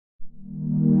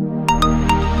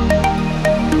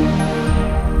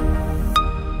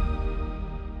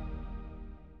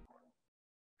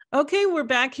Okay, we're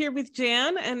back here with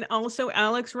Jan and also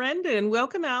Alex Rendon.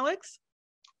 Welcome, Alex.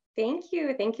 Thank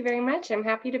you. Thank you very much. I'm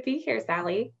happy to be here,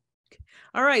 Sally.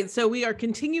 All right, so we are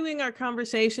continuing our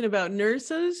conversation about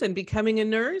nurses and becoming a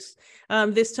nurse,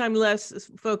 this time less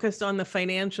focused on the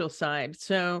financial side.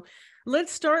 So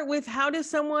let's start with how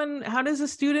does a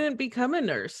student become a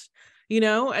nurse?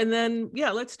 And then,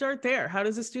 let's start there. How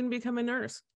does a student become a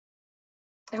nurse?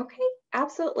 Okay,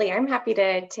 absolutely. I'm happy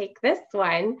to take this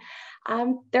one.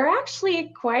 There are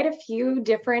actually quite a few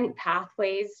different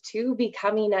pathways to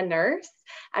becoming a nurse,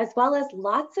 as well as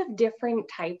lots of different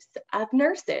types of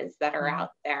nurses that are out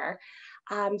there.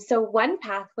 So one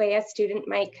pathway a student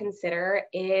might consider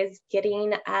is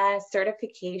getting a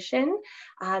certification.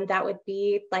 That would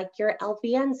be like your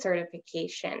LVN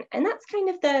certification. And that's kind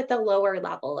of the lower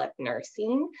level of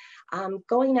nursing.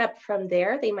 Going up from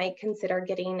there, they might consider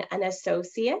getting an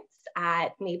associate's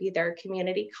at maybe their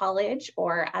community college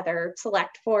or other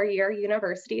select four-year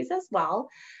universities as well.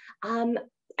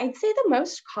 I'd say the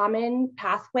most common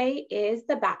pathway is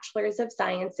the Bachelor's of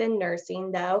Science in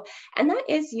Nursing, though, and that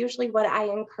is usually what I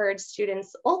encourage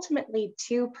students ultimately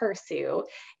to pursue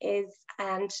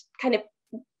and kind of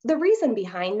the reason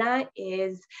behind that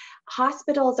is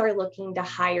hospitals are looking to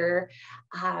hire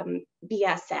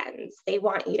BSNs. They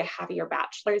want you to have your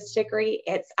bachelor's degree.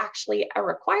 It's actually a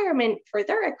requirement for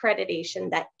their accreditation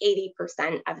that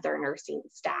 80% of their nursing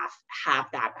staff have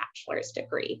that bachelor's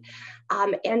degree.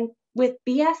 And with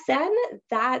BSN,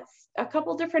 that's a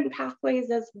couple different pathways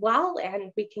as well,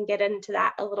 and we can get into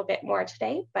that a little bit more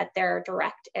today, but there are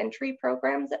direct entry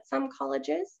programs at some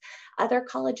colleges. Other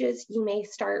colleges, you may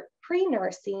start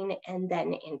pre-nursing and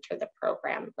then enter the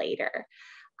program later.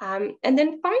 And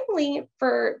then finally,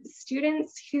 for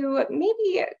students who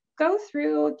maybe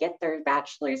get their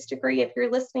bachelor's degree, if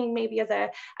you're listening maybe as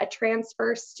a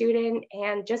transfer student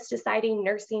and just deciding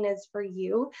nursing is for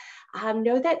you,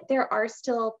 know that there are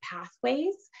still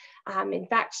pathways. In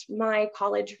fact, my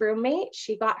college roommate,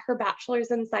 she got her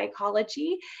bachelor's in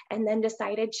psychology and then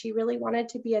decided she really wanted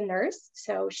to be a nurse.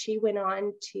 So she went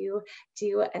on to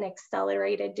do an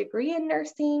accelerated degree in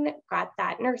nursing, got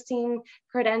that nursing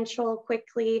credential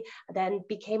quickly, then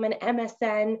became an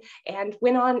MSN and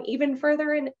went on even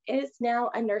further and is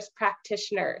now a nurse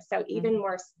practitioner. So even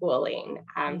more schooling.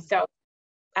 So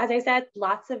as I said,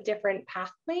 lots of different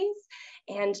pathways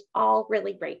and all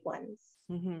really great ones.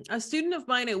 A student of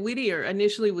mine at Whittier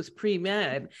initially was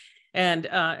pre-med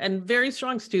and very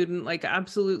strong student, like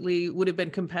absolutely would have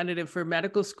been competitive for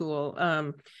medical school.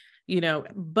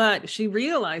 But she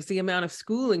realized the amount of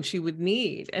schooling she would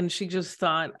need. And she just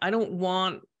thought, I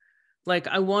want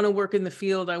to work in the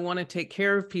field. I want to take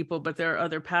care of people, but there are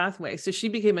other pathways. So she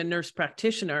became a nurse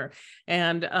practitioner.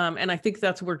 And I think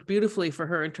that's worked beautifully for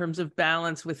her in terms of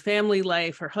balance with family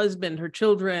life, her husband, her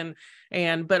children,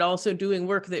 but also doing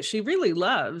work that she really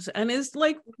loves and is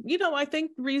I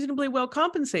think reasonably well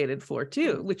compensated for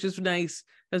too, which is nice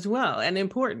as well and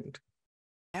important.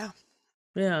 Yeah.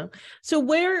 Yeah. So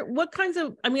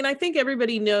I think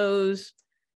everybody knows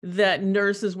that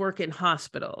nurses work in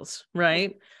hospitals,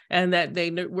 right? And that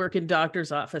they work in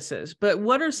doctors' offices. But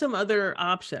what are some other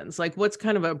options? Like what's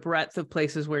kind of a breadth of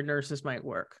places where nurses might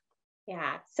work?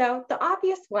 Yeah, so the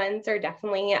obvious ones are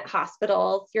definitely at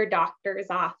hospitals, your doctor's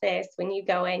office. When you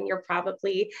go in, you're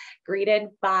probably greeted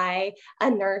by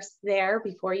a nurse there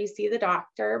before you see the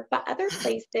doctor. But other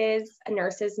places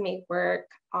nurses may work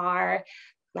are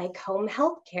like home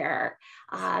health care.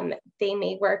 They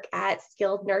may work at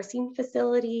skilled nursing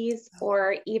facilities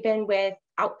or even with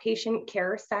outpatient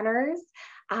care centers.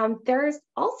 There's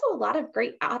also a lot of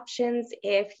great options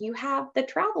if you have the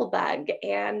travel bug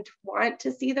and want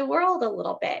to see the world a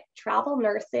little bit. Travel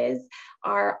nurses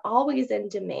are always in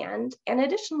demand. And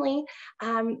additionally,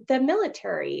 the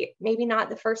military, maybe not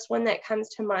the first one that comes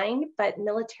to mind, but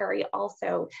military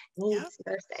also needs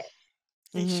nurses.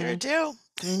 They sure do.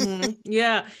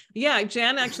 Yeah.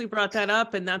 Jan actually brought that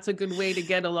up, and that's a good way to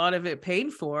get a lot of it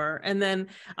paid for. And then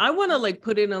I want to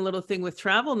put in a little thing with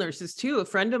travel nurses too. A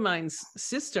friend of mine's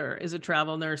sister is a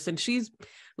travel nurse, and she's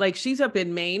up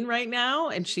in Maine right now,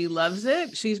 and she loves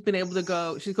it. She's been able to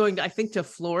go. She's going, I think, to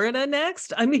Florida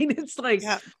next. I mean, it's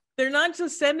they're not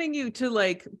just sending you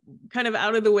to kind of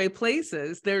out of the way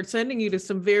places. They're sending you to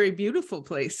some very beautiful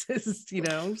places,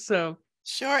 so.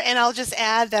 Sure. And I'll just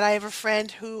add that I have a friend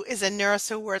who is a nurse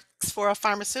who works for a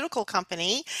pharmaceutical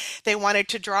company. They wanted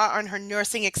to draw on her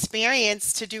nursing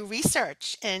experience to do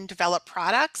research and develop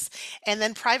products. And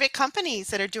then private companies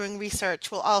that are doing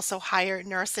research will also hire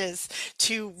nurses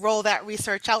to roll that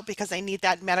research out because they need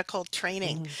that medical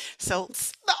training. So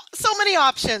many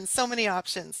options, so many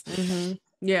options.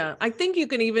 Yeah, I think you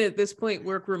can even at this point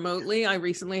work remotely. I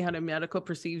recently had a medical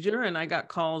procedure and I got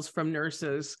calls from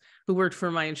nurses who worked for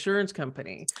my insurance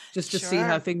company just to see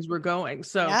how Sure. things were going.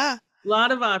 So Yeah. a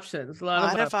lot of options, a A lot of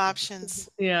lot of options. options.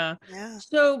 Yeah. Yeah.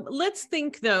 So let's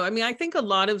think though. I mean, I think a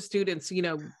lot of students,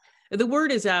 the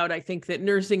word is out. I think that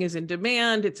nursing is in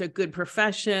demand. It's a good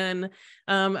profession.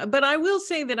 But I will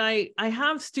say that I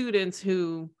have students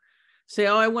who say,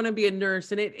 "Oh, I want to be a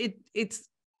nurse," and it's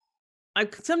I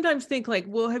sometimes think like,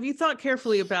 well, have you thought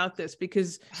carefully about this?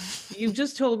 Because you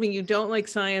just told me you don't like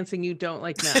science and you don't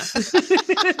like math.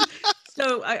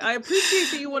 So I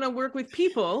appreciate that you want to work with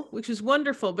people, which is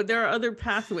wonderful, but there are other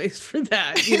pathways for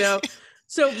that.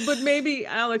 So, but maybe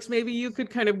Alex, maybe you could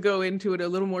kind of go into it a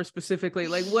little more specifically,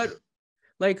 like,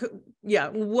 yeah,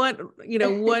 what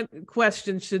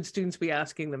questions should students be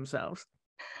asking themselves?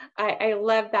 I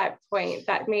love that point.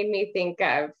 That made me think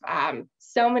of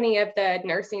so many of the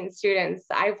nursing students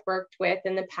I've worked with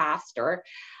in the past, or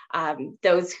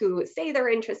those who say they're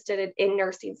interested in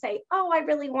nursing say, "Oh, I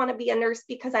really want to be a nurse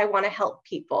because I want to help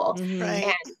people." Mhm. Right.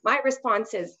 And my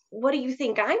response is, "What do you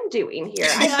think I'm doing here?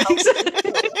 I'm Yeah, helping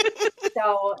people."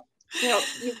 So,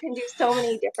 you can do so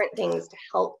many different things to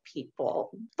help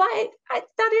people. But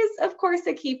that is, of course,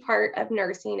 a key part of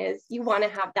nursing is you want to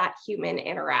have that human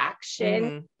interaction.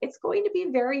 Mhm. It's going to be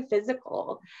very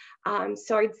physical.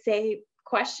 So I'd say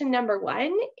question number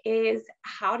one is,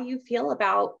 how do you feel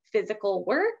about physical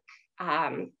work,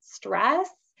 stress,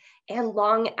 and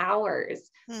long hours?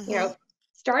 You Hmm. know,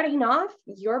 starting off,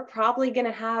 you're probably going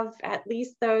to have at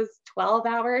least those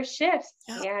 12-hour shifts.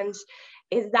 Yeah. And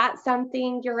is that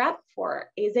something you're up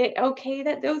for? Is it okay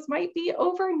that those might be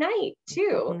overnight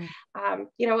too? Mhm.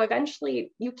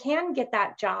 Eventually you can get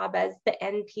that job as the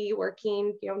NP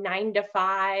working, 9 to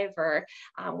 5, or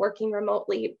working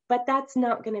remotely, but that's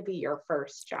not going to be your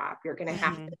first job. You're going to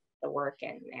have to Mhm. put the work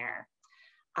in there.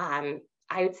 I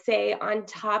would say on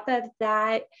top of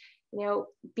that,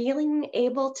 being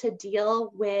able to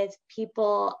deal with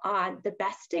people on the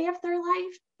best day of their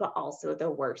life, but also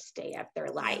the worst day of their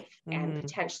Yeah. life, and Mhm.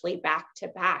 potentially back to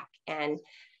back. And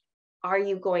are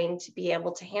you going to be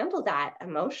able to handle that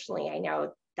emotionally? I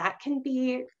know that can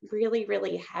be really,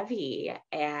 really heavy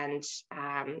and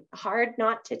hard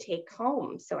not to take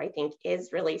home. So I think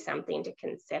is really something to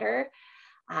consider.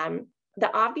 Um,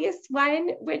 the obvious one,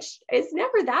 which is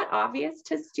never that obvious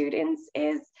to students,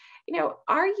 is,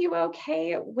 are you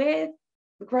okay with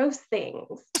gross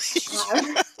things?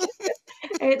 Um,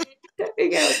 it,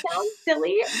 sounds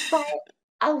silly, but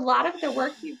a lot of the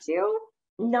work you do,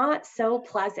 not so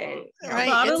pleasant. Right.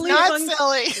 It's Bodily not function.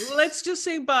 silly. Let's just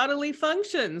say bodily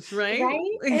functions, right?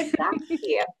 Right?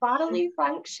 Exactly. Bodily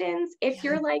functions. If Yeah.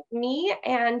 you're like me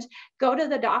and go to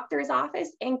the doctor's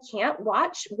office and can't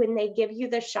watch when they give you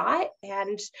the shot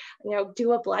and,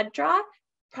 do a blood draw,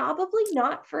 probably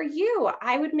not for you.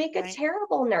 I would make a Right.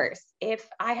 terrible nurse if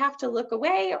I have to look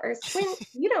away or squint.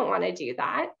 You don't want to do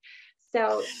that.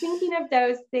 So, thinking of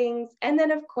those things. And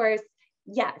then, of course,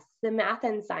 yes, the math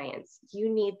and science. You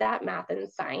need that math and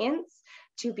science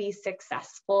to be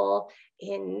successful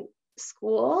in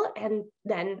school and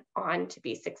then on to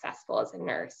be successful as a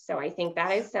nurse. So I think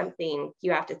that is something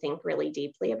you have to think really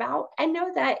deeply about, and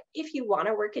know that if you want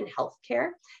to work in healthcare,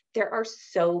 there are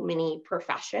so many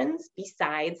professions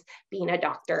besides being a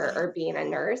doctor or being a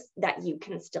nurse that you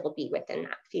can still be within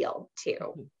that field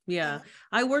too. Yeah.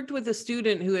 I worked with a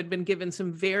student who had been given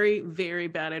some very, very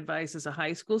bad advice as a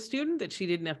high school student that she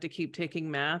didn't have to keep taking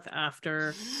math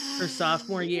after her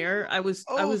sophomore year. I was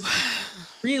Oh.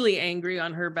 really angry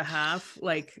on her behalf,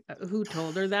 like who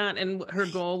told her that? And her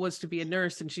goal was to be a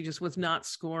nurse, and she just was not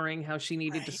scoring how she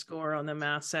needed to Right. score on the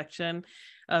math section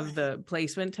of the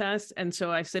placement test. And so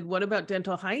I said, what about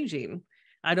dental hygiene?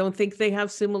 I don't think they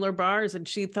have similar bars. And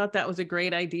she thought that was a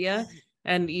great idea.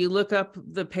 And you look up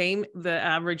the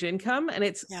average income, and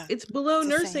Yeah. it's below It's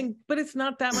the same. nursing, but it's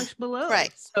not that much below.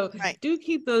 Right. So Right. do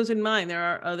keep those in mind. There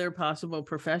are other possible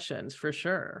professions for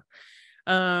sure.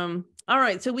 All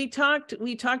right. So we talked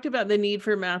about the need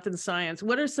for math and science.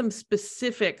 What are some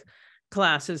specific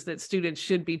classes that students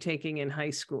should be taking in high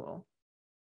school?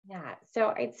 Yeah. So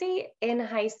I'd say in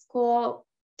high school,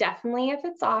 definitely if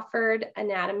it's offered,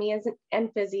 anatomy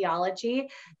and physiology,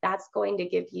 that's going to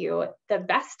give you the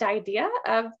best idea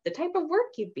of the type of work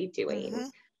you'd be doing.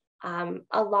 Hmm.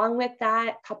 Along with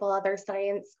that, a couple other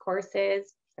science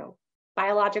courses,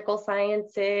 biological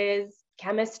sciences,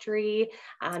 chemistry.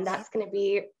 That's going to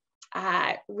be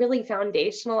really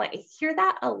foundational. I hear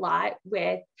that a lot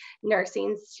with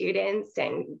nursing students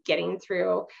and getting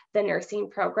through the nursing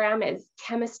program is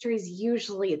chemistry is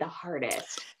usually the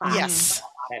hardest class Yes. for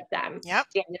a of them. Yep.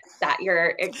 Dan, is that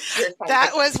your son?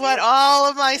 That was what all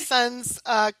of my son's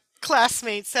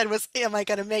classmates said was, am I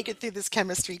going to make it through this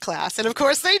chemistry class? And of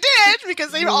course they did,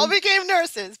 because they all became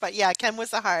nurses. But yeah, chem was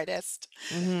the hardest.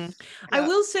 I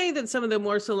will say that some of the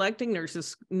more selecting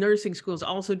nursing schools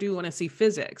also do want to see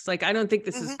physics. Like, I don't think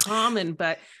this is common,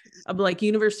 but like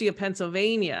University of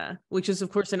Pennsylvania, which is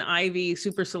of course an Ivy,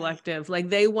 super selective, like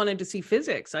they wanted to see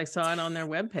physics. I saw it on their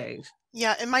webpage.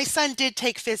 Yeah, and my son did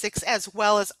take physics as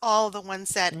well as all the ones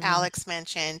that Alex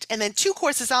mentioned. And then 2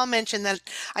 courses I'll mention that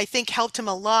I think helped him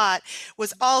a lot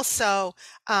was also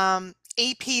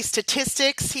AP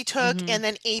statistics he took, and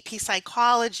then AP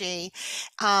psychology.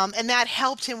 And that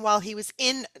helped him while he was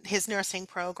in his nursing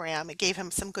program. It gave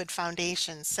him some good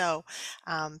foundations. So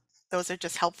those are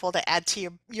just helpful to add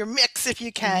to your mix if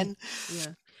you can.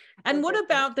 Yeah. And what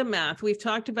about the math? We've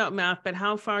talked about math, but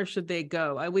how far should they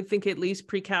go? I would think at least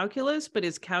pre-calculus, but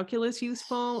is calculus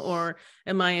useful, or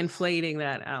am I inflating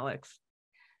that, Alex?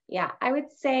 Yeah, I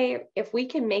would say if we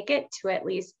can make it to at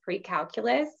least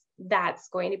pre-calculus, that's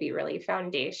going to be really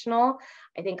foundational.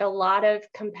 I think a lot of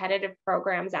competitive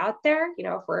programs out there, you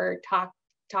know, if we're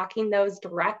talking those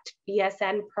direct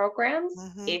BSN programs,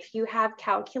 if you have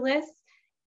calculus,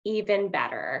 even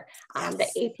better. The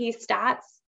AP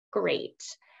stats, great.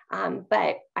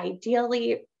 But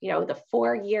ideally, you know, the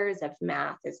 4 years of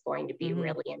math is going to be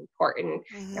really important.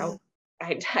 You know,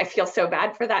 I feel so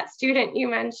bad for that student you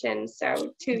mentioned.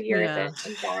 So 2 years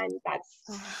and done,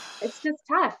 it's just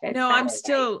tough.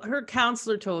 Her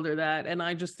counselor told her that. And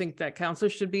I just think that counselor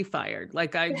should be fired.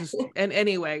 Like and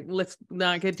anyway, let's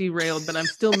not get derailed, but I'm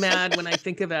still mad when I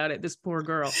think about it, this poor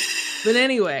girl. But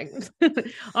anyway,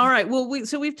 all right. Well,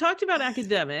 we've talked about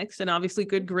academics, and obviously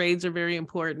good grades are very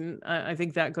important. I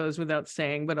think that goes without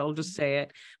saying, but I'll just say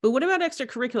it. But what about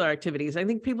extracurricular activities? I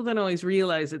think people don't always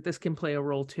realize that this can play a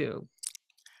role too.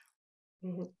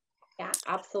 Yeah,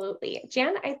 absolutely.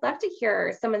 Jan, I'd love to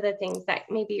hear some of the things that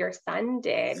maybe your son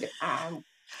did.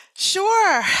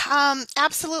 Sure.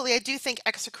 Absolutely. I do think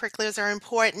extracurriculars are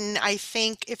important. I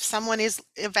think if someone is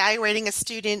evaluating a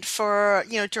student for,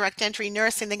 direct entry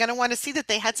nursing, they're going to want to see that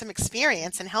they had some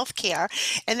experience in healthcare,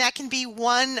 and that can be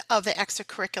one of the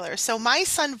extracurriculars. So my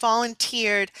son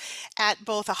volunteered at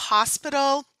both a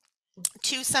hospital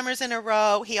 2 summers in a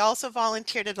row. He also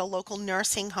volunteered at a local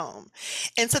nursing home.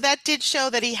 And so that did show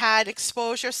that he had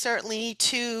exposure certainly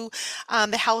to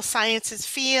the health sciences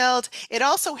field. It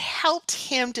also helped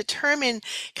him determine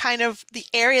kind of the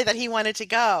area that he wanted to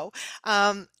go.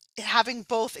 Having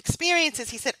both experiences,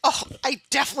 he said, oh, I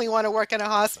definitely want to work in a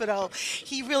hospital.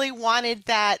 He really wanted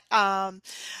that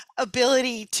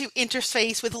ability to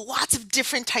interface with lots of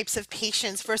different types of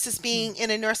patients versus being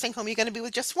in a nursing home. You're going to be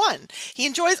with just one. He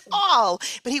enjoys all,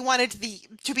 but he wanted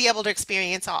to be able to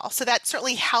experience all. So that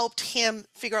certainly helped him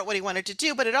figure out what he wanted to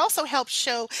do, but it also helped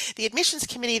show the admissions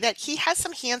committee that he has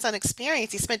some hands-on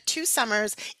experience. He spent 2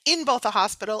 summers in both a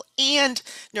hospital and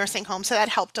nursing home, so that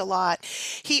helped a lot.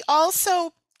 He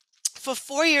also, for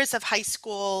 4 years of high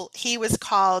school, he was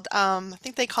called, I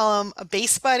think they call him a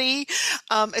base buddy.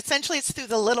 Essentially, it's through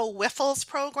the Little Wiffles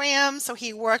program. So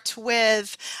he worked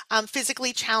with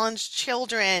physically challenged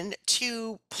children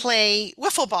to play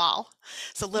wiffle ball.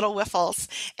 So Little Wiffles.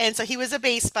 And so he was a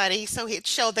base buddy. So it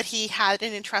showed that he had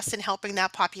an interest in helping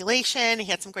that population.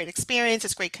 He had some great experience.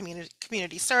 It's great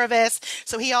community service.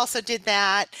 So he also did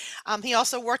that. He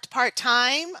also worked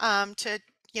part-time to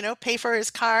pay for his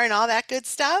car and all that good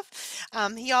stuff.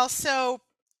 He also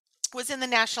was in the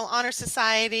National Honor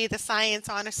Society, the Science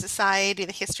Honor Society,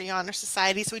 the History Honor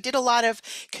Society. So he did a lot of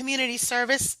community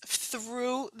service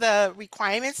through the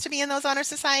requirements to be in those honor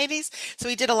societies. So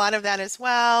he did a lot of that as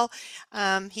well.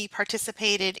 He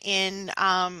participated in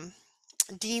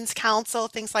Dean's Council,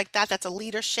 things like that. That's a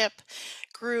leadership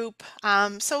group.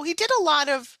 So he did a lot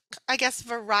of, I guess,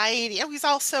 variety. He's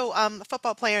also a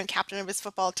football player and captain of his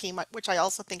football team, which I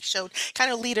also think showed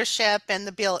kind of leadership and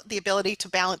the ability to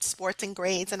balance sports and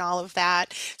grades and all of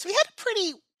that. So he had a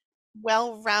pretty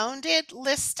well-rounded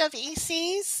list of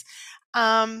ECs.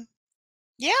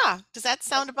 Yeah, does that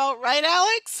sound about right,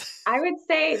 Alex? I would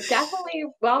say definitely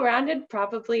well-rounded,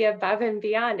 probably above and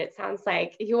beyond. It sounds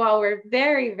like you all were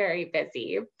very, very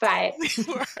busy, but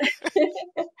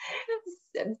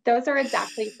those are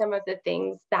exactly some of the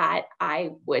things that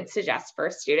I would suggest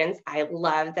for students. I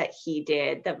love that he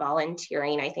did the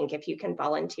volunteering. I think if you can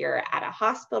volunteer at a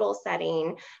hospital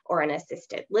setting or an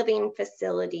assisted living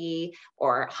facility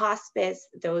or hospice,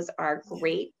 those are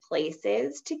great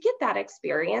places to get that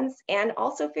experience and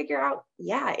also figure out,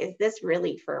 is this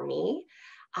really for me?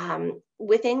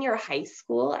 Within your high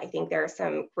school, I think there are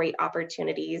some great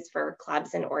opportunities for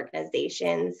clubs and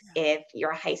organizations. If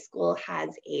your high school has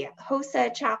a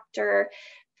HOSA chapter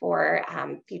for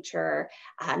future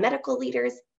medical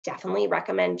leaders, definitely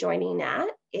recommend joining that.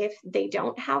 If they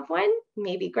don't have one,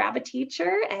 maybe grab a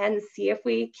teacher and see if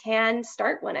we can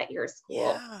start one at your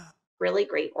school. Yeah. Really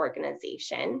great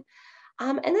organization.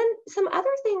 And then some other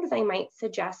things I might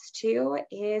suggest too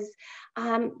is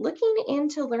looking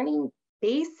into learning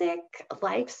basic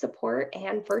life support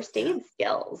and first aid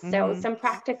skills. So some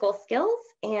practical skills,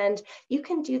 and you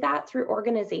can do that through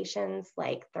organizations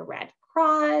like the Red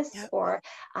Cross or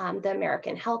the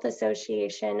American Health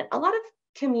Association. A lot of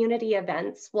community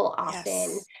events will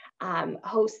often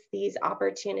host these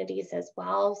opportunities as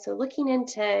well. So looking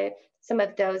into some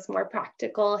of those more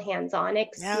practical hands-on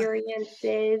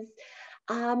experiences.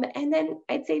 And then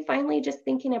I'd say finally, just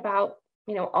thinking about,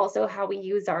 also how we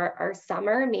use our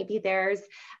summer. Maybe there's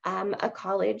a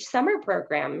college summer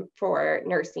program for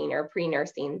nursing or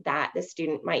pre-nursing that the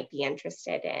student might be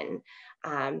interested in.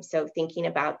 So thinking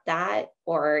about that,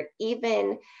 or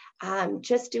even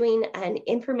just doing an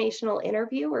informational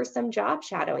interview or some job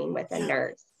shadowing with a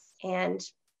nurse. And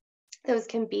those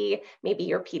can be maybe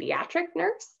your pediatric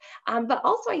nurse. But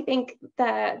also I think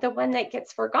the one that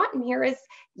gets forgotten here is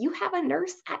you have a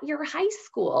nurse at your high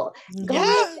school. Go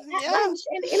at lunch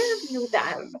and interview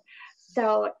them.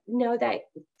 So know that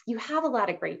you have a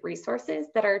lot of great resources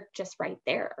that are just right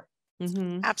there.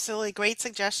 Absolutely. Great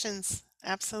suggestions.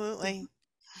 Absolutely.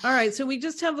 All right. So we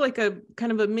just have like a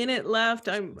kind of a minute left.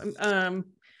 I don't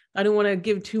want to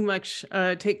give too much,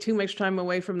 take too much time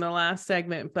away from the last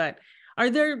segment, but are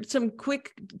there some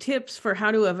quick tips for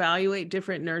how to evaluate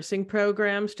different nursing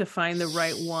programs to find the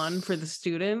right one for the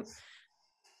student?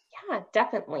 Yeah,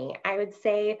 definitely. I would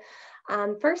say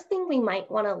first thing we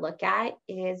might want to look at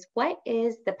is what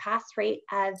is the pass rate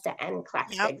of the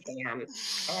NCLEX exam.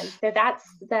 And so that's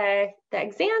the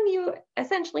exam you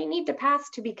essentially need to pass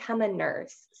to become a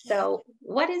nurse. So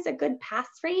what is a good pass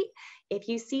rate? If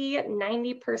you see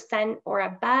 90% or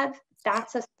above,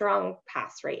 that's a strong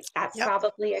pass rate. That's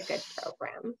probably a good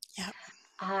program.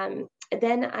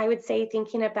 Then I would say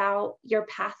thinking about your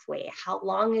pathway. How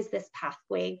long is this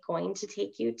pathway going to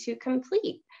take you to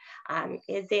complete?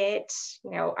 Is it,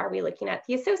 are we looking at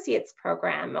the associate's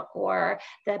program or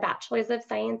the bachelor's of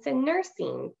science in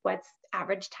nursing? What's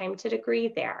average time to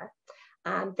degree there?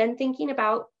 Then thinking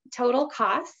about total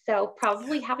costs. So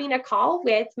probably having a call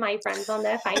with my friends on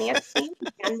the finance team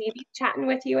and maybe chatting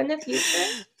with you in the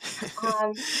future.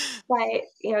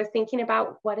 But, thinking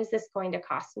about what is this going to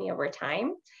cost me over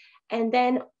time? And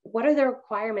then what are the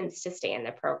requirements to stay in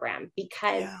the program?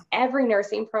 Because every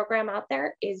nursing program out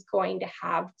there is going to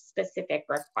have specific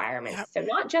requirements. So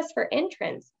not just for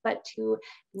entrance, but to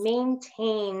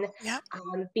maintain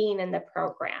being in the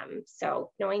program.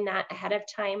 So knowing that ahead of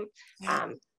time,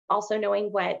 also knowing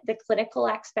what the clinical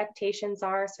expectations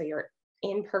are. So your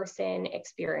in-person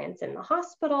experience in the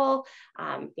hospital,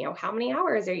 how many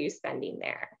hours are you spending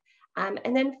there?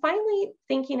 And then finally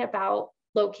thinking about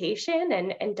location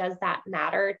and does that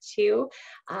matter too?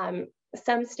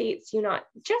 Some states you not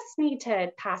just need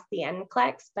to pass the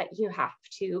NCLEX, but you have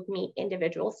to meet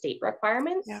individual state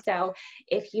requirements. So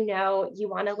if you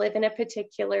want to live in a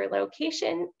particular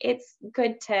location, it's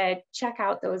good to check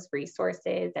out those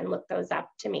resources and look those up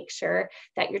to make sure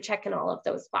that you're checking all of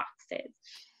those boxes.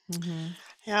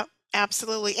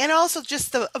 Absolutely. And also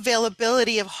just the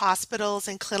availability of hospitals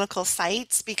and clinical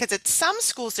sites, because at some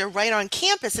schools, they're right on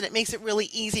campus and it makes it really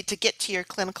easy to get to your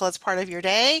clinical as part of your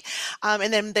day.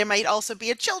 And then there might also be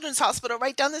a children's hospital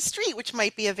right down the street, which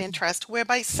might be of interest,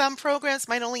 whereby some programs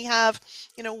might only have,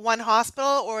 one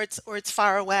hospital or it's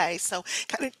far away. So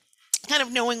kind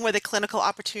of knowing where the clinical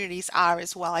opportunities are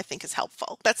as well, I think is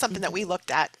helpful. That's something that we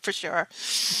looked at for sure.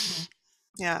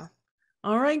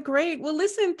 All right, great. Well,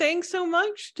 listen, thanks so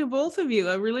much to both of you.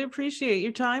 I really appreciate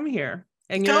your time here.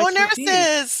 And your expertise.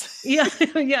 Nurses!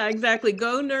 Yeah, exactly.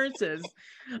 Go nurses.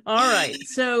 All right.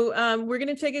 So we're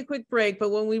going to take a quick break, but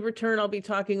when we return, I'll be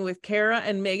talking with Kara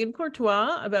and Megan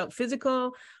Courtois about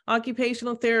physical,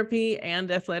 occupational therapy, and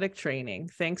athletic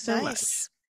training. Thanks so much.